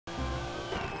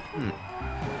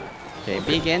Okay,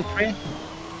 big entry.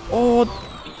 Oh,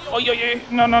 oh yeah.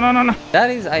 No, no, no, no, no. That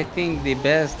is, I think, the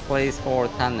best place for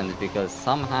tandems because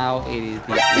somehow it is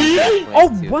the easiest place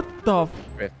Oh, to what the?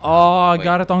 drift. Oh, I Wait.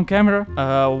 got it on camera.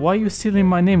 Why you stealing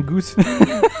my name, Goose?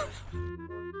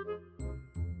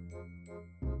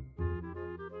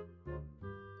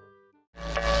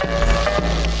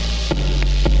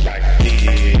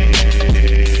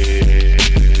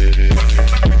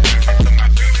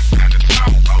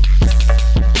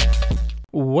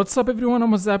 What's up everyone,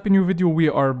 I'm WAZZUP. In new video we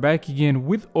are back again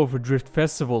with OverDrift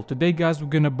Festival. Today guys, we're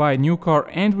gonna buy a new car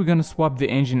and we're gonna swap the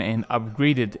engine and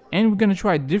upgrade it. And we're gonna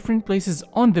try different places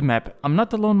on the map. I'm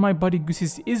not alone, my buddy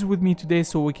Goosiest is with me today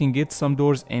so we can get some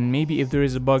doors and maybe if there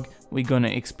is a bug, we're gonna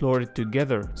explore it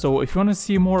together. So if you wanna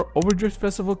see more OverDrift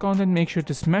Festival content, make sure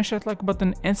to smash that like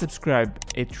button and subscribe.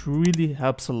 It really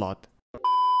helps a lot.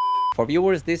 For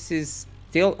viewers, this is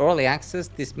still early access.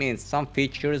 This means some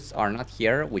features are not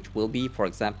here, which will be, for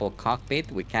example, cockpit.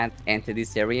 We can't enter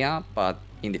this area, but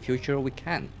in the future we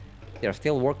can. They're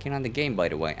still working on the game, by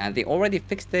the way, and they already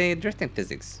fixed the drifting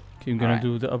physics. Okay, I'm gonna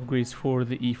do the upgrades for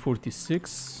the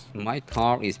E46. My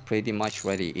car is pretty much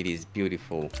ready. It is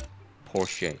beautiful.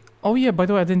 Porsche. Oh yeah, by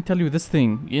the way, I didn't tell you this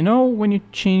thing. You know, when you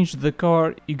changed the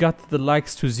car, you got the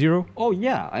likes to 0? Oh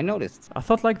yeah, I noticed. I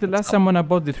thought like the last time when I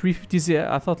bought the 350Z,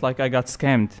 I thought like I got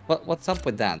scammed. What's up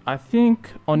with that? I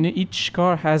think on each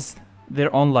car has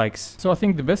their own likes. So I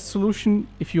think the best solution,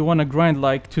 if you want to grind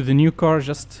like to the new car,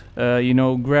 just you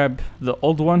know, grab the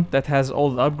old one that has all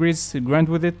the upgrades, grind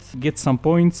with it, get some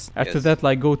points. After that,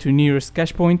 like go to nearest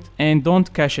cash point and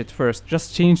don't cash it first.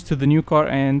 Just change to the new car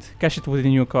and cash it with the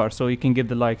new car so you can get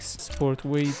the likes. Sport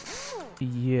weight,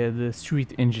 yeah, the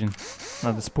street engine,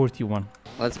 not the sporty one.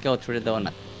 Let's go to the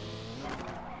donut.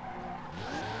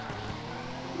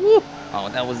 Woo! Oh,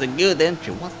 that was a good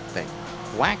entry. What the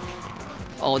whack?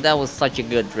 Oh, that was such a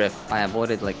good drift. I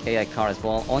avoided like AI car as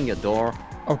well on your door.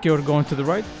 Okay, we're going to the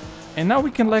right. And now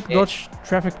we can like dodge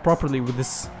traffic properly with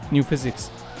this new physics.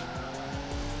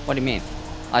 What do you mean?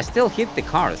 I still hit the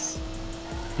cars.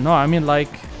 No, I mean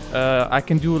like I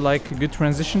can do like a good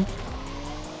transition.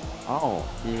 Oh,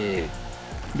 yeah.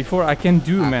 Before I can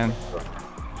do, man.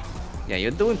 Yeah,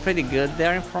 you're doing pretty good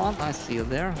there in front. I see you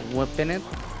there, whipping it.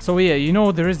 So yeah, you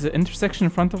know there is the intersection in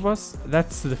front of us.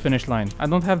 That's the finish line. I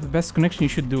don't have the best connection. You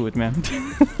should do it, man.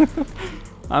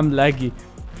 I'm laggy.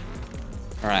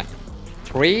 All right.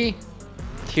 3,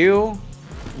 2,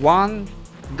 1,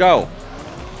 go.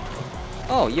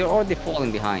 Oh, you're already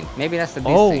falling behind. Maybe that's the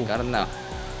thing. I don't know.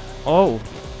 Oh.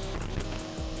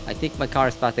 I think my car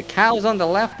is fast. The cow's on the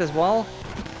left as well.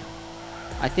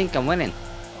 I think I'm winning.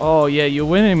 Oh yeah, you're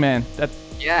winning, man. That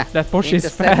Porsche is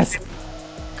fast.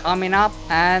 Coming up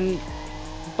and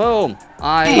boom!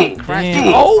 I crashed.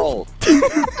 Oh!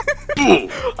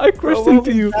 I crashed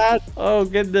into you. Oh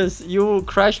goodness! You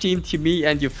crashed into me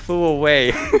and you flew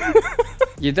away.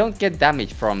 You don't get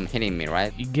damage from hitting me,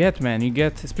 right? You get, man. You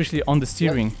get, especially on the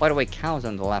steering. By the way, cows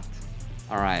on the left.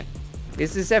 All right.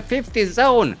 This is a 50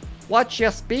 zone. Watch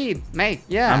your speed, mate.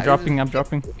 Yeah. I'm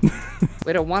dropping.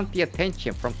 We don't want the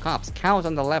attention from cops. Cows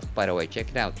on the left, by the way. Check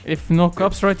it out. If no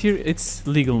cops right here, it's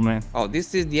legal, man. Oh,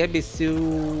 this is the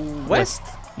Ebisu West?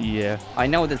 Yeah. I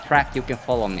know the track. You can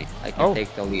follow me. I can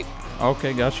take the lead.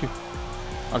 Okay, got you.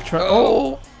 I'll try.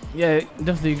 Oh! Yeah,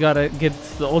 definitely gotta get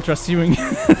the ultra steering.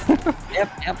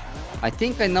 Yep. I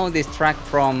think I know this track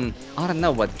from... I don't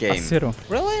know what game. Acero.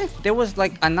 Really? There was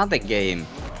like another game.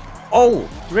 Oh!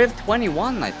 Drift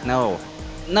 21?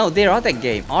 No, their other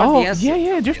game. RDS. Oh,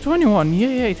 yeah, Drift 21. Yeah,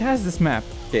 it has this map.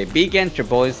 Okay, big entry,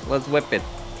 boys. Let's whip it.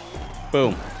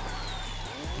 Boom.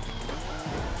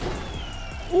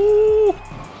 Ooh!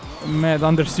 Mad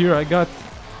understeer I got.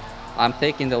 I'm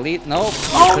taking the lead. No.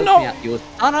 Oh, no! You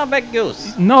son of a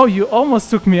goose. No, you almost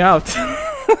took me out.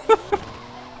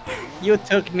 You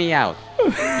took me out.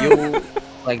 You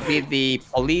like did the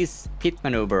police pit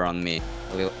maneuver on me.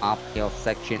 A little uphill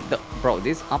section. Bro,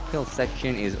 this uphill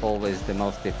section is always the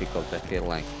most difficult, I feel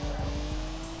like.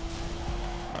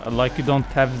 Like you don't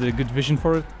have the good vision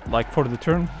for it? Like for the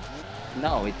turn?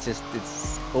 No, it's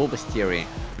oversteering.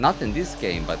 Not in this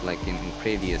game, but like in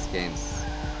previous games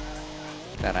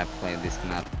that I played this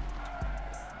map.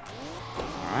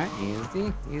 Alright,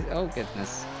 easy. Oh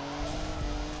goodness.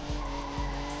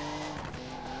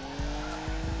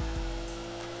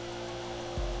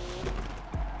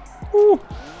 Ooh.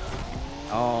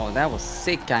 Oh, that was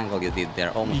sick angle you did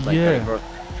there. Almost like a reverse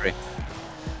entry.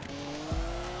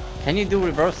 Can you do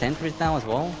reverse entries now as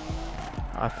well?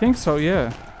 I think so,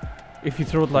 yeah. If you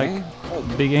throw it like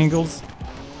big angles.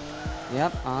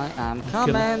 Yep, I am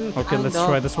coming. Okay, let's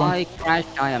try this one. I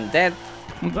crashed, I am dead.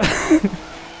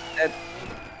 dead.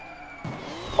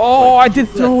 Oh, I did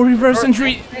throw reverse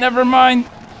entry. Never mind.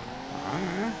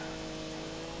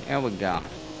 Here we go.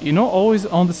 You know, always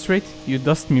on the straight, you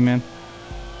dust me, man.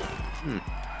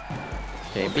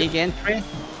 Okay, big entry.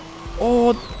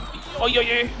 Oh, oh,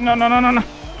 yeah. No.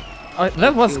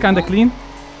 That was kind of clean.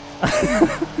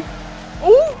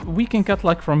 Oh, we can cut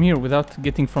like from here without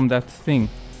getting from that thing.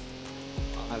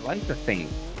 I like the thing.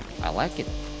 I like it.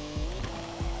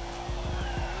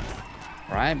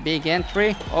 Right, big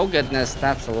entry. Oh goodness,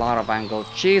 that's a lot of angle.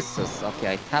 Jesus.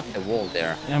 Okay, I tapped the wall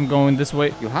there. I'm going this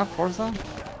way. You have Forza?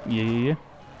 Yeah.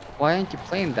 Why aren't you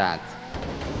playing that?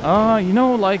 You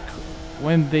know, like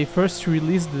when they first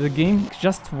released the game,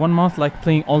 just 1 month like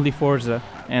playing only Forza,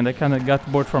 and I kind of got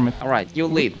bored from it. All right, you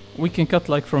lead. We can cut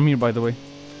like from here, by the way.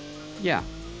 Yeah.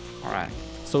 All right.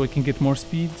 So we can get more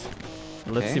speed.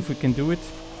 Let's see if we can do it.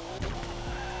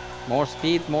 More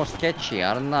speed, more sketchy.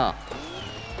 I don't know.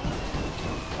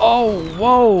 Oh,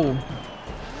 whoa.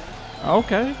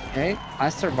 Okay. Okay, I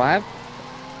survived.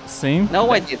 Same. No,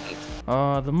 I didn't.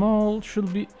 The mall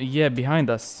should be, yeah,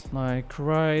 behind us. Like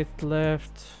right,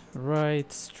 left,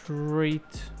 right, straight.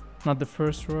 Not the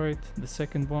first right, the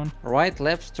second one. Right,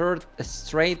 left, third,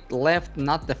 straight, left.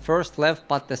 Not the first left,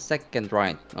 but the second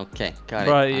right. Okay, got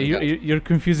it. Right, you're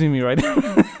confusing me, right?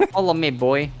 Follow me,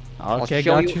 boy. Okay, I'll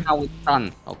show you how it's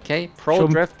done. Okay, Pro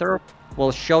Drifter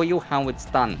will show you how it's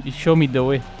done. You show me the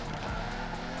way.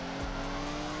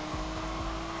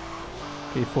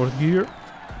 Okay, fourth gear.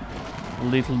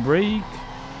 Little brake.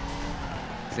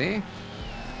 See?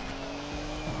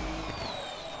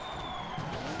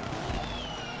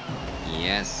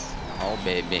 Yes. Oh,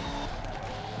 baby.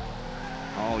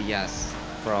 Oh, yes.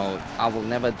 Bro, I will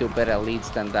never do better leads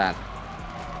than that.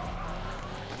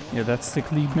 Yeah, that's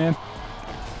sick lead, man.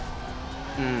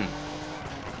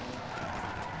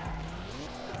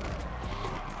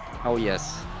 Oh,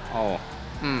 yes. Oh.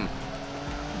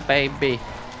 Baby.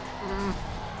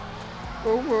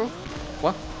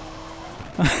 What?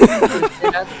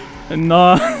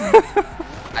 No.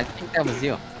 I think that was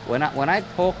you. When I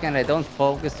talk and I don't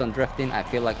focus on drifting, I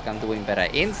feel like I'm doing better.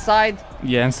 Inside?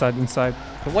 Yeah, inside.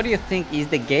 So what do you think? Is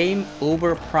the game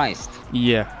overpriced?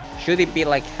 Yeah. Should it be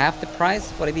like half the price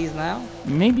what it is now?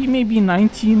 Maybe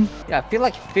 19. Yeah, I feel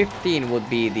like 15 would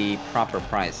be the proper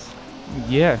price.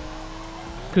 Yeah.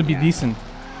 Could be decent.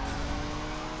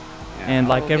 Yeah, and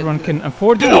like everyone can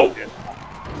afford it.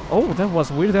 Oh, that was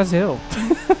weird as hell.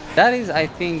 That is, I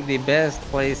think, the best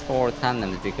place for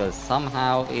tandems because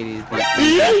somehow it is the best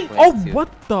place Oh, to what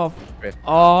the? drift.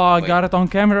 Oh, I got it on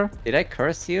camera. Did I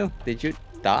curse you? Did you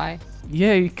die?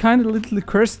 Yeah, you kind of literally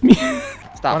cursed me.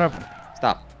 Stop. What up?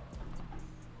 Stop.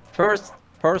 First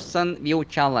person view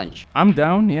challenge. I'm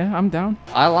down. Yeah, I'm down.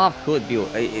 I love hood view.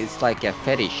 It's like a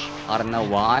fetish. I don't know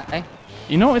why.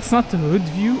 You know, it's not the hood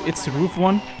view, it's the roof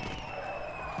one.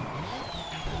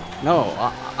 No,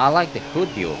 I like the hood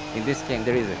view. In this game,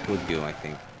 there is a hood view, I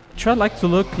think. Try like to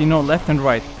look, you know, left and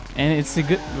right, and it's a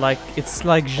good, like, it's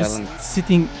like just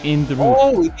sitting in the roof.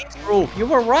 Oh, it is roof. You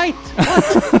were right.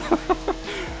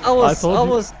 What? I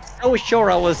was so sure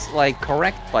I was like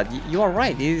correct, but you are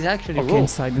right. It is actually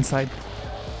roof. Inside.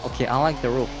 Okay, I like the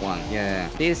roof one. Yeah.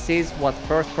 This is what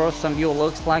first-person view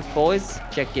looks like, boys.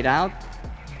 Check it out.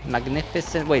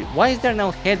 Magnificent. Wait, why is there no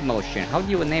head motion? How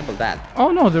do you enable that? Oh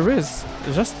no, there is.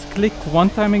 Just click one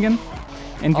time again,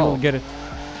 and you will get it.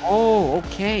 Oh,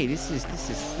 okay. This is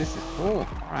cool.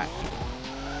 All right.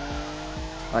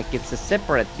 Like it's a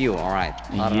separate view. All right.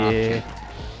 Yeah.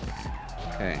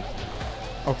 Okay.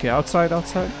 Okay, outside.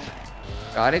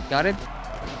 Got it.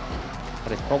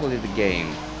 But it's probably the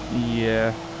game.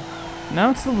 Yeah.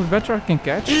 Now it's a little bit better. I can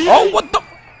catch. Oh, what the?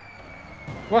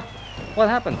 What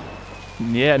happened?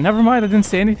 Yeah, never mind. I didn't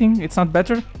say anything. It's not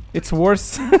better. It's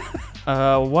worse.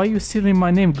 Why you stealing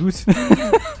my name, Goose?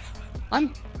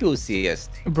 I'm Goosiest.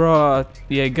 Bro,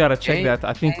 yeah, you gotta check that.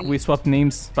 I think we swapped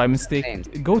names by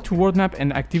mistake. Go to world map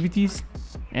and activities,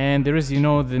 and there is, you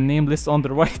know, the name list on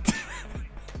the right.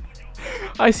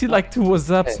 I see like 2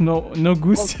 WhatsApps, no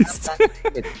Goosiest.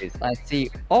 I see.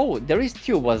 Oh, there is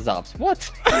 2 WhatsApps.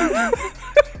 What?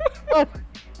 What?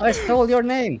 I stole your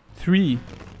name. 3,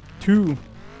 2,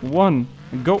 1,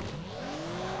 go.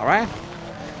 All right.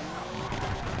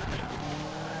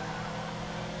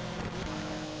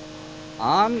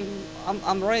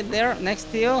 I'm right there next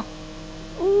to you.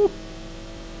 Ooh.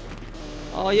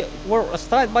 Oh, yeah, we're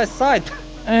side by side.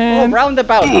 And oh,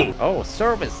 roundabout. Oh,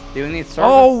 service. Do you need service?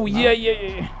 Oh, no. yeah.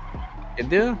 You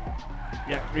do?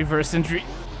 Yeah, reverse entry.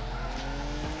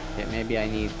 Okay, maybe I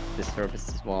need the service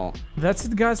as well. That's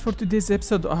it guys for today's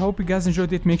episode. I hope you guys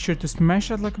enjoyed it. Make sure to smash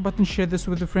that like button, share this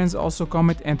with your friends, also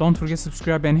comment, and don't forget to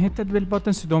subscribe and hit that bell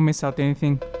button so you don't miss out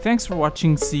anything. Thanks for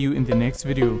watching. See you in the next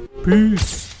video.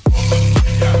 Peace.